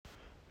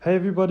Hey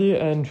everybody,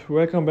 and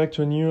welcome back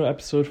to a new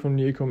episode from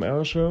the Ecom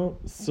Era Show.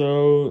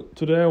 So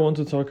today I want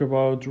to talk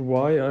about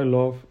why I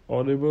love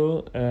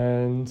Audible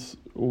and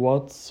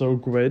what's so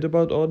great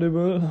about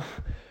Audible.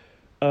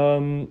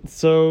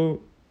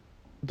 So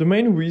the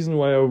main reason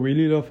why I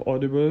really love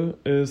Audible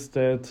is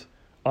that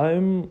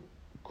I'm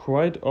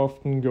quite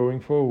often going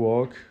for a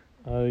walk.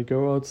 I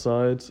go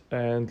outside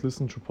and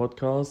listen to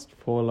podcasts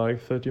for like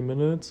 30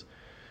 minutes.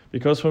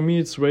 Because for me,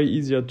 it's way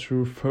easier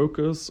to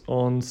focus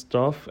on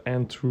stuff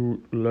and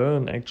to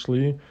learn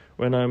actually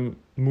when I'm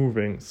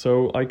moving.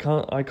 So I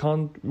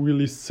can't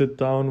really sit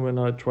down when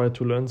I try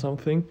to learn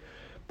something.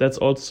 That's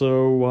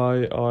also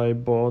why I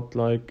bought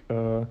like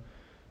a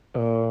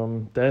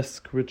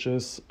desk, which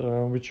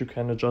you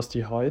can adjust the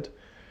height.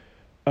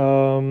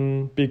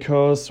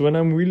 Because when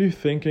I'm really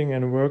thinking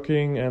and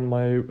working and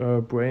my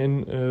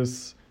brain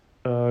is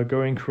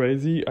going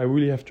crazy, I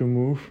really have to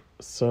move.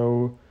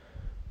 So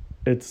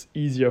it's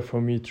easier for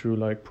me to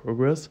like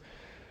progress.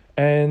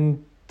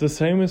 And the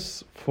same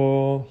is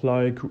for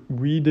like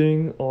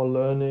reading or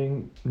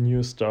learning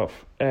new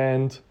stuff.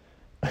 And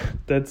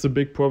that's a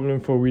big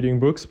problem for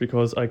reading books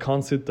because I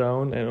can't sit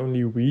down and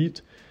only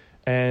read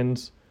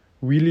and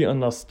really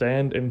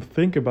understand and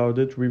think about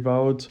it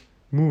without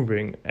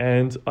moving.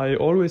 And I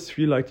always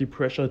feel like the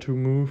pressure to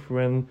move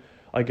when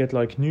I get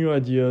like new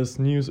ideas,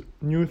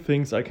 new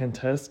things I can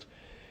test.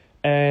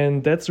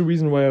 And that's the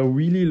reason why I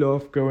really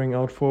love going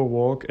out for a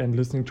walk and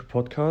listening to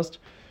podcasts,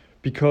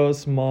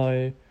 because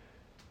my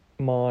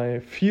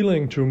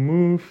feeling to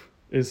move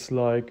is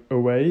like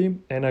away,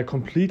 and I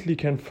completely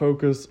can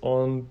focus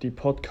on the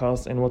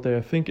podcast and what they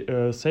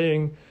are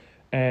saying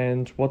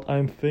and what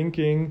I'm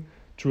thinking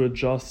to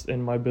adjust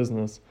in my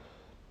business.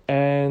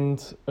 And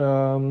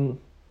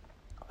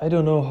I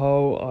don't know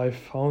how I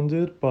found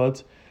it,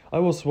 but I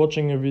was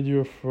watching a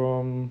video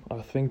from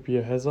I think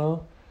Pierre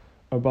Hezza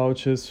about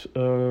his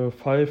 5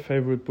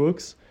 favorite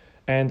books,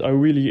 and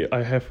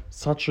I have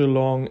such a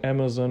long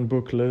Amazon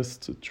book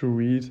list to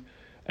read.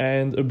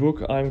 And a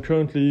book I'm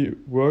currently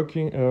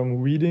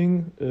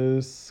reading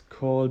is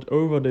called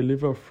Over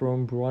Deliver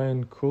from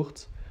Brian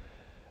Kurtz.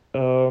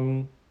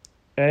 And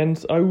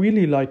I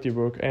really like the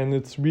book, and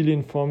it's really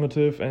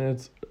informative, and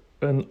it's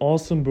an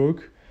awesome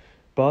book.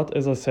 But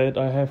as I said,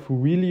 I have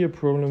really a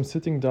problem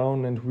sitting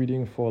down and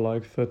reading for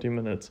like 30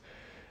 minutes.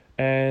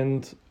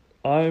 And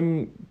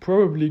I'm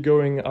probably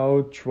going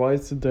out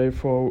twice a day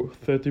for a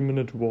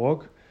 30-minute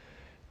walk.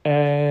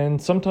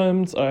 And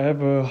sometimes I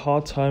have a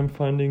hard time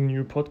finding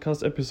new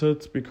podcast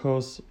episodes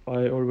because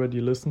I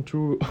already listened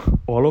to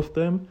all of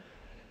them.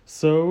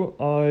 So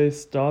I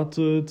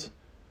started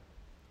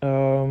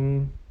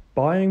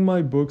buying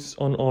my books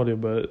on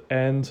Audible.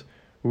 And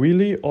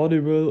really,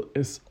 Audible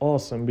is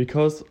awesome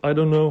because I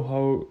don't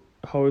know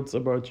how it's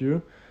about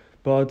you.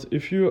 But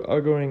if you are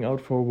going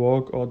out for a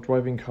walk or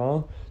driving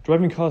car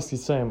is the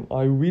same.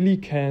 I really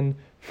can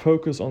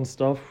focus on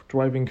stuff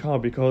driving car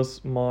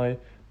because my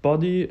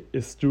body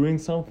is doing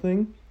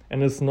something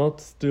and it's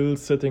not still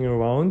sitting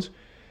around.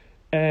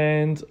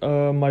 And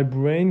my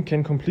brain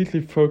can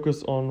completely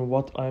focus on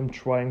what I'm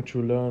trying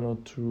to learn or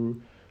to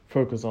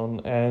focus on.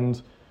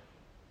 And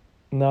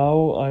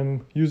now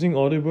I'm using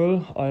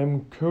Audible.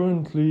 I'm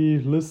currently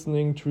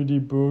listening to the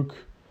book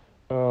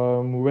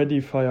Ready,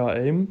 Fire,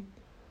 Aim.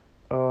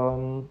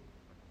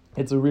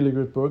 It's a really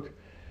good book,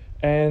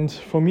 and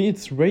for me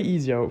it's way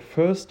easier.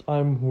 First,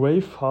 I'm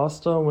way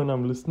faster when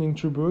I'm listening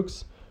to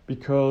books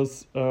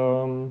because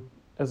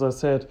as I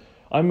said,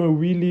 I'm a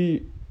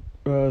really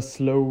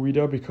slow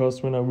reader,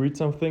 because when I read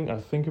something I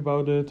think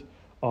about it,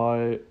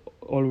 I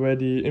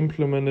already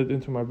implement it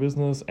into my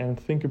business and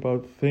think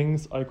about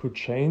things I could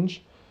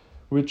change,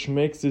 which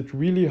makes it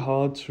really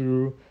hard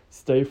to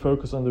stay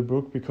focused on the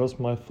book because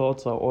my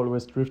thoughts are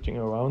always drifting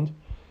around.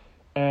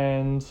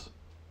 And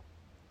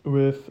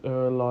with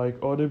like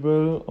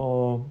Audible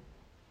or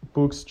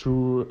books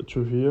to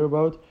hear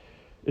about,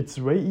 it's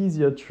way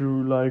easier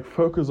to like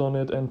focus on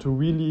it and to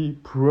really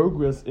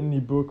progress in the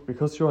book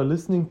because you are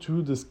listening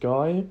to this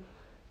guy.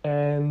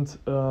 And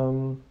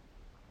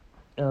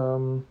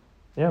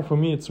yeah, for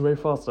me it's way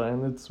faster,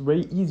 and it's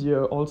way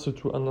easier also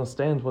to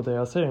understand what they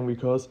are saying,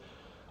 because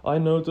I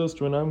noticed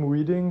when I'm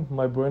reading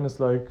my brain is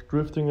like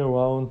drifting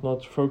around,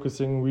 not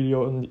focusing really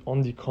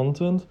on the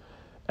content.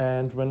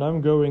 And when I'm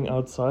going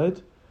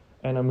outside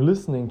and I'm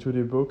listening to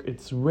the book,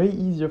 it's way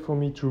easier for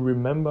me to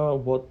remember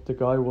what the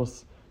guy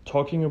was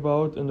talking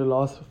about in the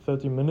last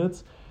 30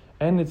 minutes.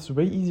 And it's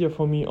way easier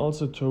for me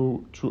also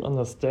to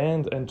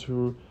understand and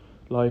to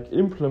like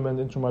implement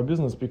into my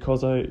business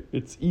because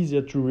it's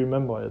easier to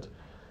remember it.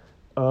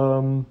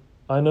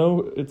 I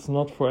know it's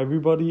not for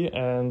everybody,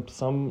 and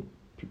some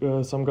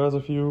guys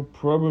of you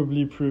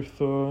probably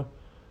prefer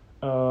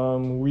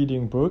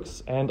reading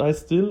books, and I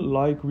still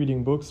like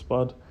reading books,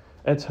 but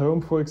at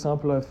home, for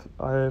example,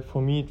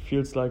 for me it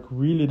feels like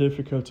really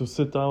difficult to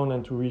sit down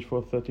and to read for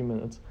 30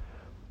 minutes.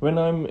 When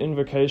I'm in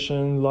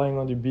vacation, lying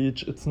on the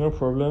beach, it's no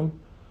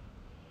problem.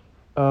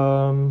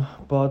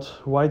 But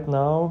right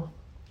now,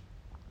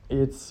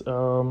 it's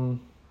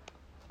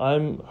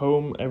I'm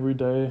home every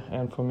day,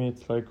 and for me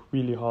it's like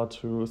really hard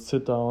to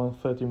sit down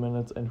 30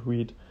 minutes and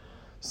read.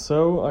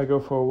 So I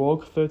go for a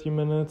walk 30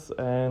 minutes,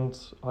 and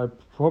I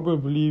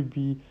probably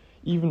be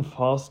even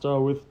faster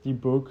with the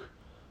book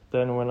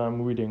than when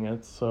I'm reading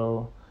it.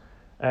 So,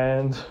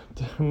 and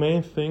the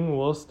main thing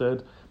was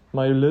that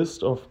my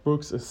list of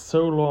books is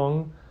so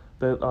long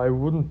that I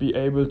wouldn't be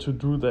able to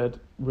do that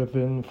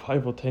within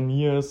 5 or 10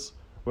 years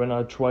when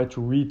I try to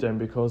read them,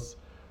 because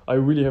I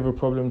really have a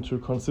problem to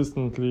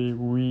consistently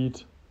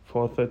read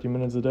for 30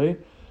 minutes a day.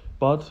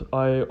 But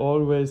I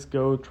always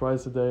go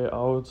twice a day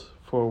out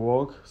for a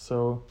walk,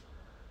 so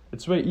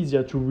it's way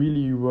easier to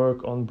really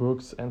work on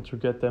books and to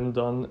get them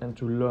done and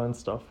to learn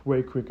stuff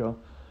way quicker.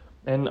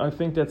 And I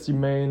think that's the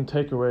main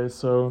takeaway.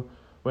 So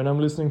when I'm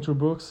listening to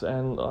books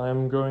and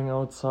I'm going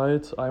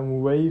outside,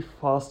 I'm way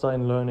faster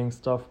in learning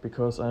stuff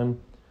because I'm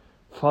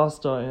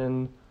faster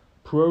in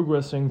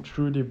progressing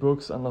through the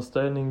books,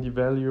 understanding the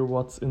value,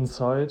 what's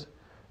inside,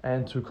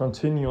 and to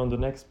continue on the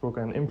next book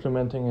and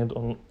implementing it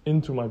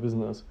into my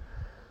business.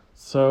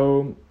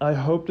 So I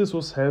hope this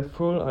was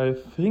helpful. I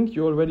think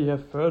you already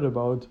have heard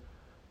about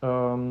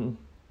Audible,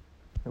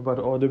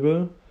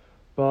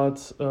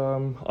 but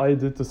I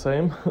did the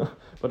same,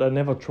 but I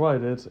never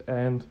tried it.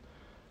 And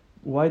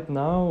right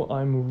now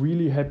I'm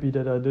really happy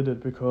that I did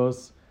it,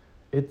 because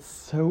it's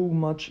so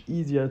much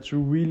easier to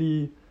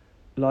really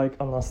like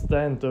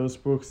understand those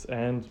books.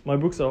 And my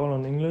books are all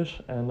in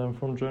English, and I'm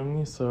from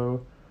Germany,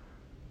 so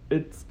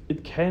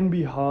it can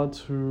be hard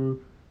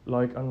to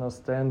like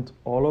understand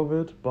all of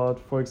it. But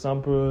for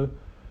example,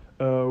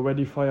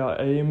 Ready Fire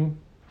Aim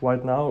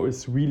right now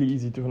is really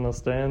easy to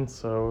understand,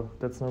 so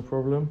that's no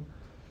problem.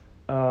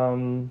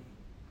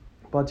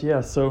 But yeah,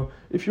 so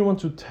if you want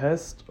to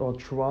test or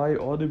try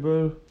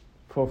Audible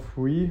for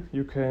free,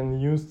 you can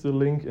use the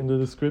link in the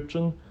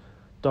description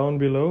down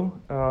below.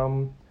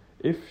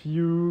 If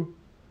you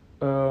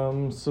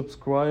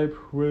subscribe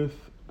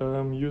with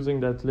using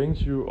that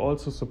link, you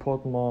also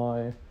support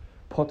my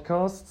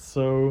podcast,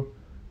 so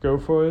go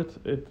for it.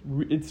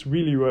 It's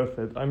really worth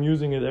it. I'm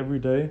using it every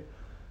day.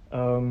 I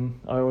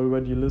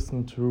already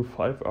listened to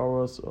 5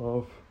 hours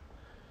of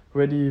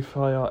Ready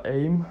Fire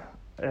Aim,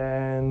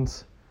 and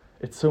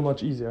it's so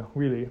much easier,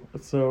 really.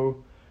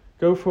 So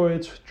go for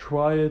it,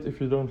 try it. If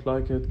you don't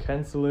like it,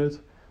 cancel it,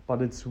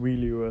 but it's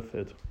really worth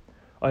it.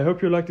 I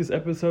hope you like this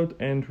episode,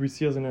 and we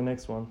see us in the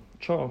next one.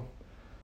 Ciao.